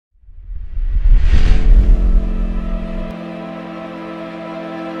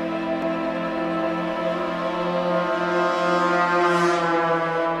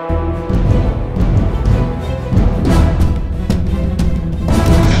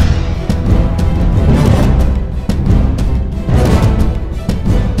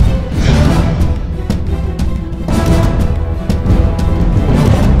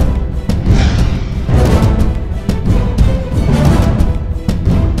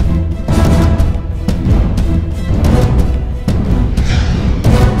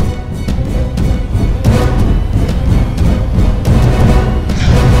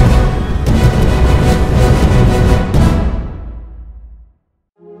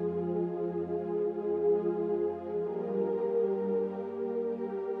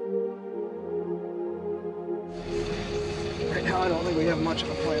much of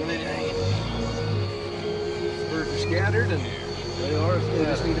a plan. They ain't. Birds are scattered, and they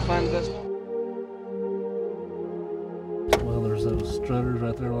just need to find the best one. Well, there's those strutters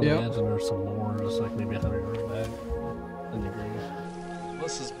right there on the edge, and there's some more, just like maybe 100 yards back in the green.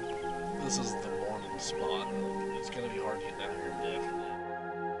 This is the morning spot. It's gonna be hard to get down here in the afternoon.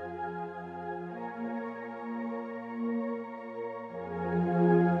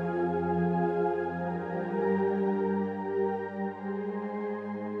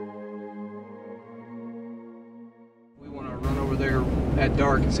 We want to run over there at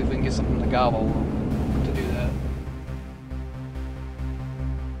dark and see if we can get something to gobble to do that.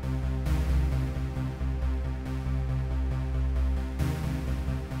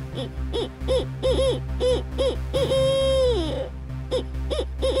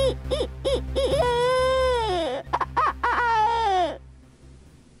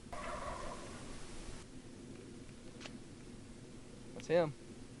 That's him.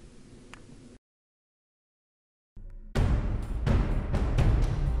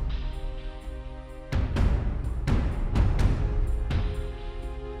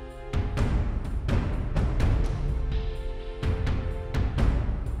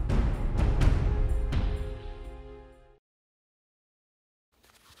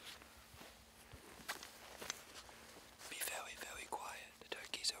 Very quiet. The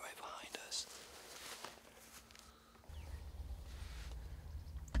turkeys are right behind us.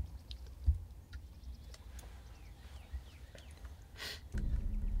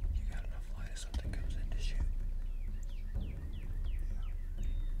 You got enough light if something comes in to shoot.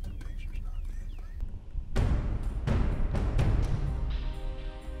 The picture's not good.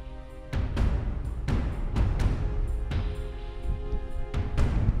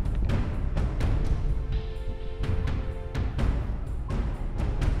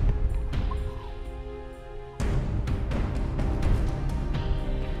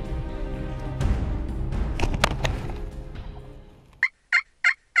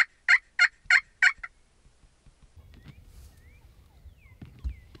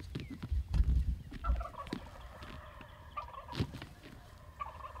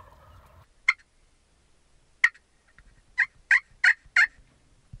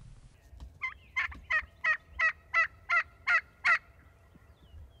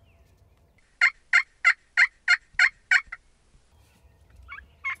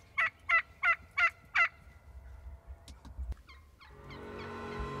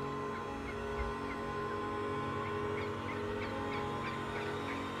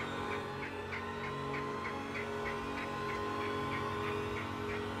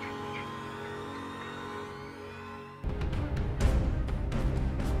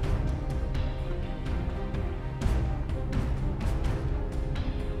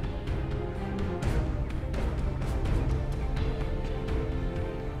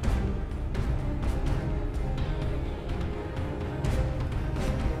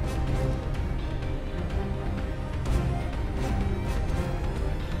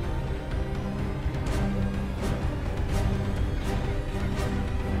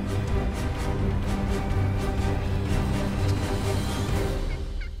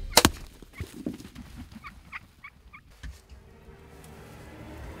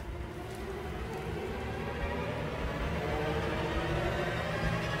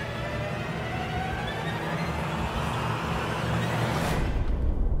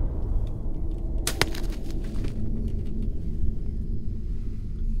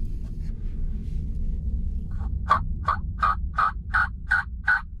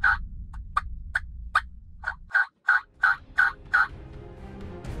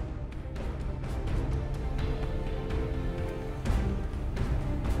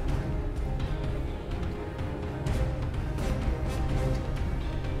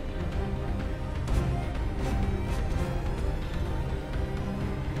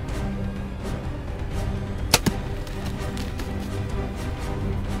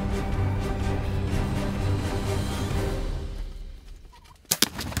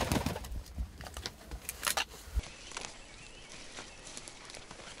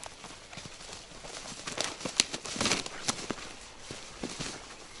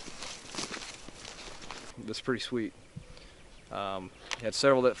 That's pretty sweet. Had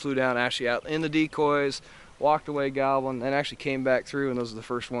several that flew down actually out in the decoys, walked away gobbling, and actually came back through, and those are the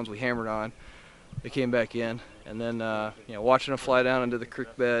first ones we hammered on. They came back in, and then you know, watching them fly down into the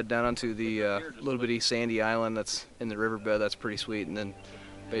creek bed, down onto the little bitty sandy island that's in the riverbed, that's pretty sweet. And then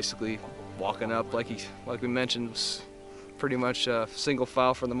basically walking up, like we mentioned, was pretty much single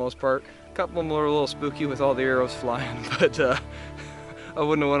file for the most part. A couple of them were a little spooky with all the arrows flying, but I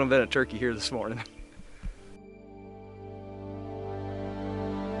wouldn't have wanted to been a turkey here this morning.